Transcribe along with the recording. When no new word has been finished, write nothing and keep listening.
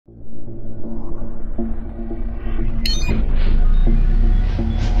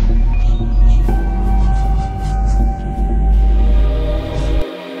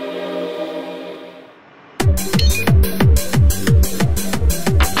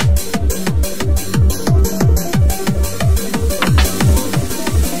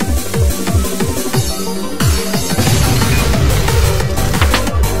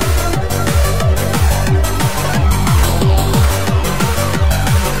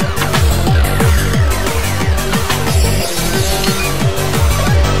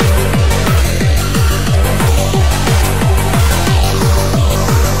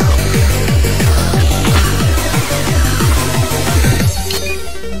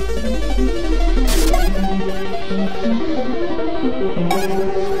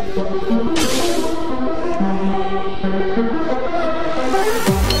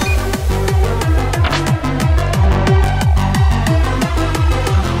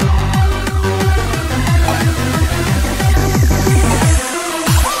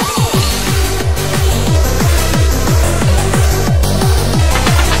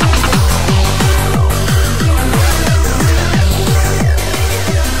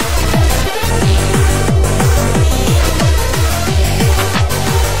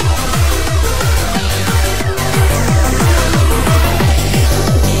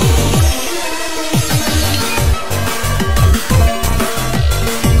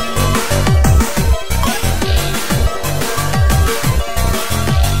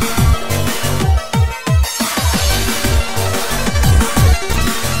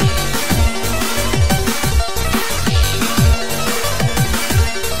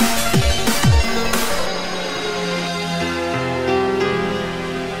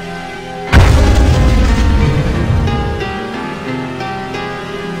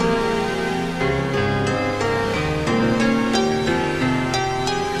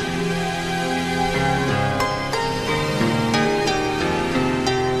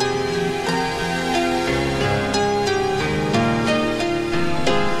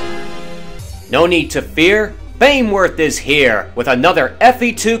No need to fear, Baneworth is here with another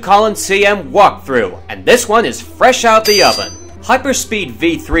FE2 CM walkthrough, and this one is fresh out the oven. Hyperspeed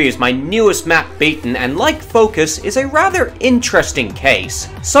V3 is my newest map beaten, and like Focus, is a rather interesting case.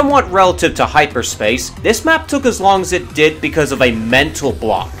 Somewhat relative to Hyperspace, this map took as long as it did because of a mental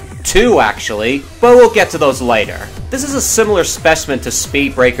block. 2 actually, but we'll get to those later. This is a similar specimen to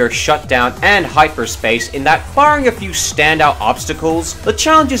Speedbreaker, Shutdown, and Hyperspace in that, barring a few standout obstacles, the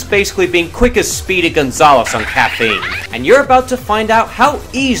challenge is basically being quick as Speedy Gonzales on caffeine. And you're about to find out how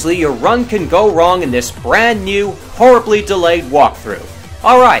easily your run can go wrong in this brand new, horribly delayed walkthrough.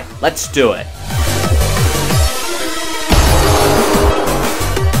 Alright, let's do it.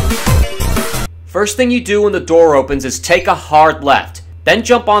 First thing you do when the door opens is take a hard left. Then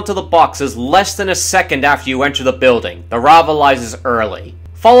jump onto the boxes less than a second after you enter the building. The rivalizes early.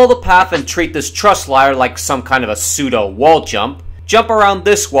 Follow the path and treat this truss ladder like some kind of a pseudo wall jump. Jump around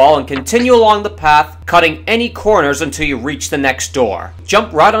this wall and continue along the path, cutting any corners until you reach the next door.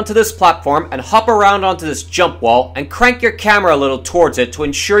 Jump right onto this platform and hop around onto this jump wall and crank your camera a little towards it to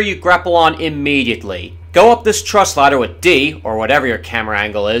ensure you grapple on immediately. Go up this truss ladder with D, or whatever your camera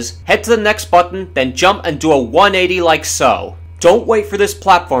angle is, head to the next button, then jump and do a 180 like so. Don't wait for this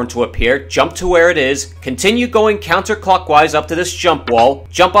platform to appear, jump to where it is, continue going counterclockwise up to this jump wall,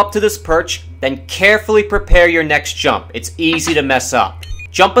 jump up to this perch, then carefully prepare your next jump. It's easy to mess up.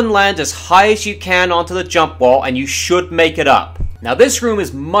 Jump and land as high as you can onto the jump wall and you should make it up. Now this room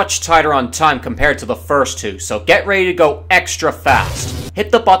is much tighter on time compared to the first two, so get ready to go extra fast. Hit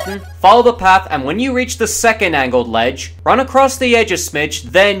the button, follow the path, and when you reach the second angled ledge, run across the edge a smidge,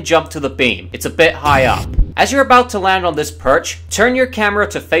 then jump to the beam. It's a bit high up. As you're about to land on this perch, turn your camera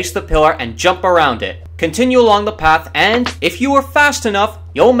to face the pillar and jump around it. Continue along the path, and if you are fast enough,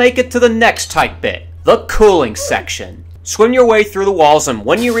 you'll make it to the next tight bit, the cooling section. Swim your way through the walls, and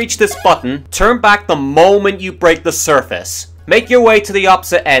when you reach this button, turn back the moment you break the surface. Make your way to the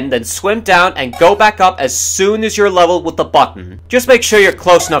opposite end, then swim down and go back up as soon as you're leveled with the button. Just make sure you're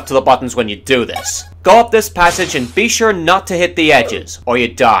close enough to the buttons when you do this. Go up this passage and be sure not to hit the edges, or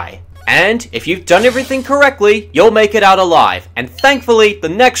you die. And if you've done everything correctly, you'll make it out alive. And thankfully, the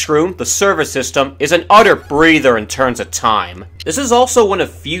next room, the server system, is an utter breather in terms of time. This is also one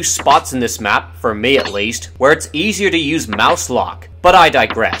of few spots in this map, for me at least, where it's easier to use mouse lock. But I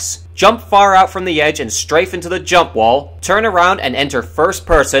digress. Jump far out from the edge and strafe into the jump wall, turn around and enter first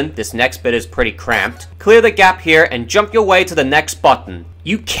person, this next bit is pretty cramped, clear the gap here and jump your way to the next button.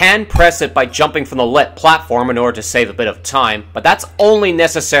 You can press it by jumping from the lit platform in order to save a bit of time, but that's only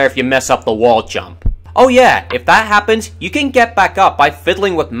necessary if you mess up the wall jump. Oh yeah, if that happens, you can get back up by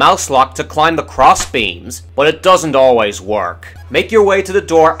fiddling with mouse lock to climb the cross beams, but it doesn't always work. Make your way to the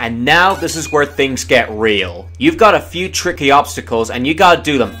door, and now this is where things get real. You've got a few tricky obstacles and you gotta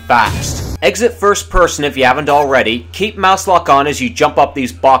do them fast. Exit first person if you haven't already, keep mouse lock on as you jump up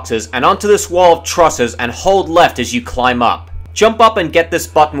these boxes and onto this wall of trusses and hold left as you climb up. Jump up and get this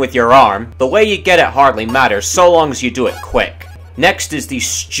button with your arm. The way you get it hardly matters so long as you do it quick. Next is these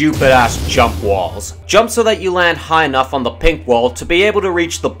stupid ass jump walls. Jump so that you land high enough on the pink wall to be able to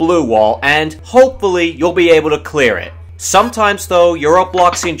reach the blue wall, and hopefully you'll be able to clear it. Sometimes though, your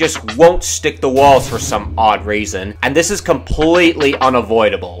blockseam just won't stick to walls for some odd reason, and this is completely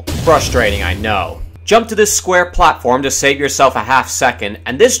unavoidable. Frustrating, I know. Jump to this square platform to save yourself a half second,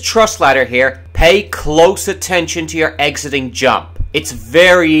 and this truss ladder here, pay close attention to your exiting jump. It's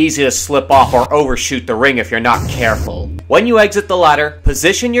very easy to slip off or overshoot the ring if you're not careful. When you exit the ladder,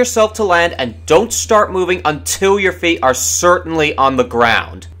 position yourself to land and don't start moving until your feet are certainly on the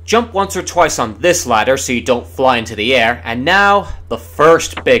ground. Jump once or twice on this ladder so you don't fly into the air, and now, the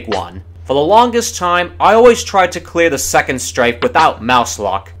first big one. For the longest time, I always tried to clear the second strafe without mouse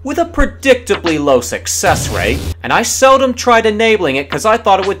lock, with a predictably low success rate, and I seldom tried enabling it because I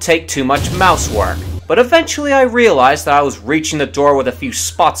thought it would take too much mouse work. But eventually I realized that I was reaching the door with a few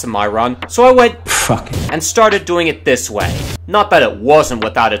spots in my run, so I went fuck it and started doing it this way. Not that it wasn't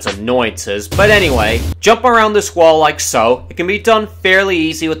without its annoyances, but anyway, jump around this wall like so. It can be done fairly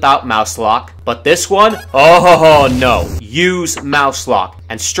easy without mouse lock, but this one, oh no, use mouse lock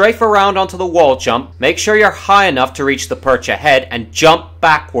and strafe around onto the wall jump. Make sure you're high enough to reach the perch ahead and jump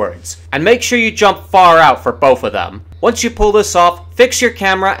backwards, and make sure you jump far out for both of them. Once you pull this off, fix your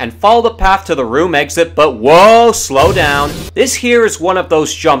camera and follow the path to the room exit, but whoa, slow down. This here is one of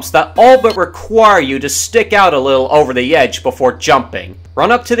those jumps that all but require you to stick out a little over the edge before jumping.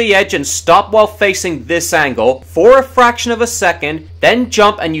 Run up to the edge and stop while facing this angle for a fraction of a second, then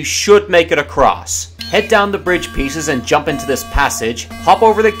jump and you should make it across. Head down the bridge pieces and jump into this passage, hop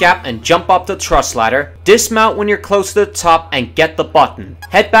over the gap and jump up the truss ladder, dismount when you're close to the top and get the button.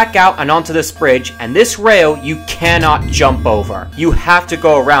 Head back out and onto this bridge, and this rail you cannot jump over. You have to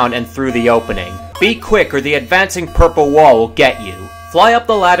go around and through the opening. Be quick or the advancing purple wall will get you. Fly up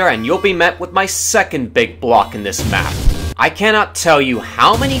the ladder and you'll be met with my second big block in this map. I cannot tell you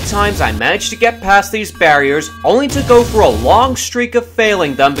how many times I managed to get past these barriers, only to go through a long streak of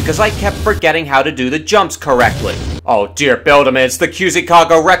failing them because I kept forgetting how to do the jumps correctly. Oh dear Builderman, it's the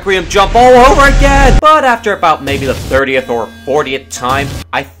QZKago Requiem jump all over again! But after about maybe the 30th or 40th time,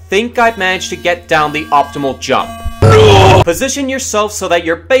 I think I've managed to get down the optimal jump. Position yourself so that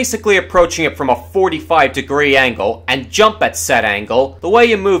you're basically approaching it from a 45-degree angle, and jump at said angle. The way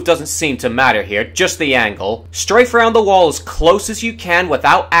you move doesn't seem to matter here, just the angle. Strafe around the wall as close as you can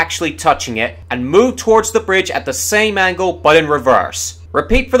without actually touching it, and move towards the bridge at the same angle but in reverse.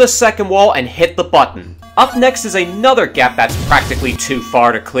 Repeat for the second wall and hit the button. Up next is another gap that's practically too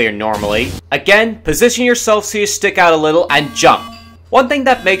far to clear normally. Again, position yourself so you stick out a little and jump. One thing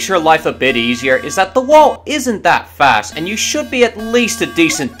that makes your life a bit easier is that the wall isn't that fast and you should be at least a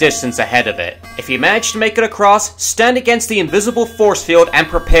decent distance ahead of it. If you manage to make it across, stand against the invisible force field and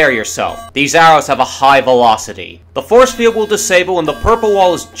prepare yourself. These arrows have a high velocity. The force field will disable when the purple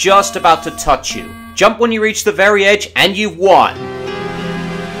wall is just about to touch you. Jump when you reach the very edge and you've won.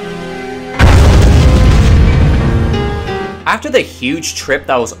 After the huge trip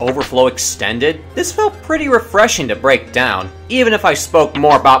that was Overflow extended, this felt pretty refreshing to break down, even if I spoke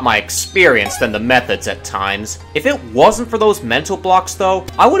more about my experience than the methods at times. If it wasn't for those mental blocks though,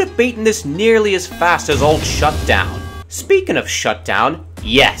 I would have beaten this nearly as fast as old Shutdown. Speaking of Shutdown,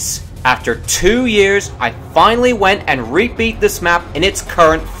 yes, after 2 years, I finally went and rebeat this map in its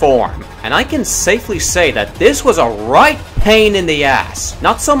current form. And I can safely say that this was a right pain in the ass.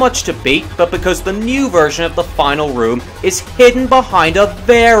 Not so much to beat, but because the new version of the final room is hidden behind a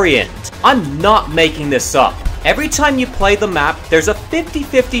variant. I'm not making this up. Every time you play the map, there's a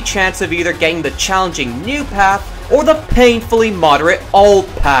 50-50 chance of either getting the challenging new path or the painfully moderate old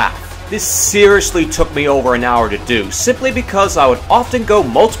path. This seriously took me over an hour to do, simply because I would often go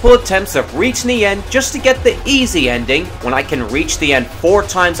multiple attempts of reaching the end just to get the easy ending, when I can reach the end 4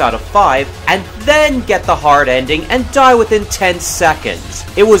 times out of 5, and then get the hard ending and die within 10 seconds.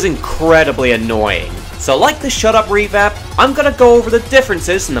 It was incredibly annoying. So like the Shut Up revamp, I'm gonna go over the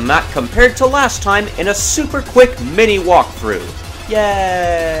differences in the map compared to last time in a super quick mini walkthrough.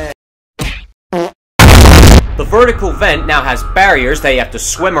 Yay! The vertical vent now has barriers that you have to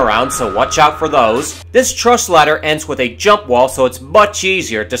swim around, so watch out for those. This truss ladder ends with a jump wall, so it's much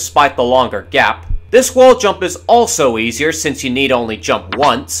easier despite the longer gap. This wall jump is also easier since you need only jump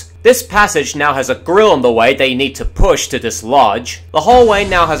once. This passage now has a grill in the way that you need to push to dislodge. The hallway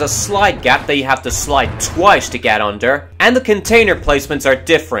now has a slide gap that you have to slide twice to get under. And the container placements are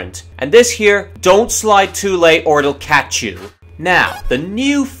different. And this here, don't slide too late or it'll catch you. Now, the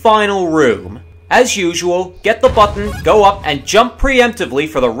new final room. As usual, get the button, go up and jump preemptively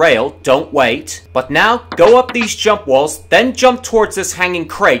for the rail, don't wait. But now, go up these jump walls, then jump towards this hanging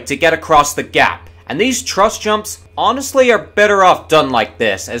crate to get across the gap. And these truss jumps, honestly, are better off done like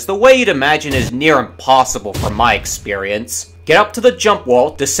this, as the way you'd imagine is near impossible from my experience. Get up to the jump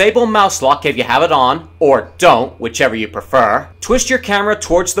wall, disable mouse lock if you have it on, or don't, whichever you prefer. Twist your camera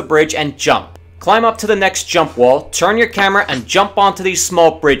towards the bridge and jump. Climb up to the next jump wall, turn your camera and jump onto these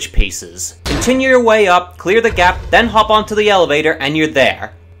small bridge pieces. Continue your way up, clear the gap, then hop onto the elevator and you're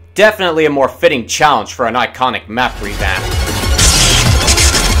there. Definitely a more fitting challenge for an iconic map revamp.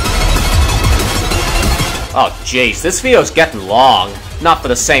 Oh jeez, this video's getting long. Not for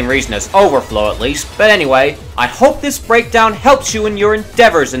the same reason as Overflow at least, but anyway, I hope this breakdown helps you in your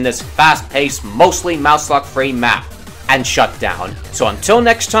endeavors in this fast-paced, mostly mouse lock free map and Shutdown. So until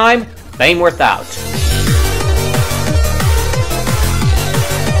next time, Baneworth out.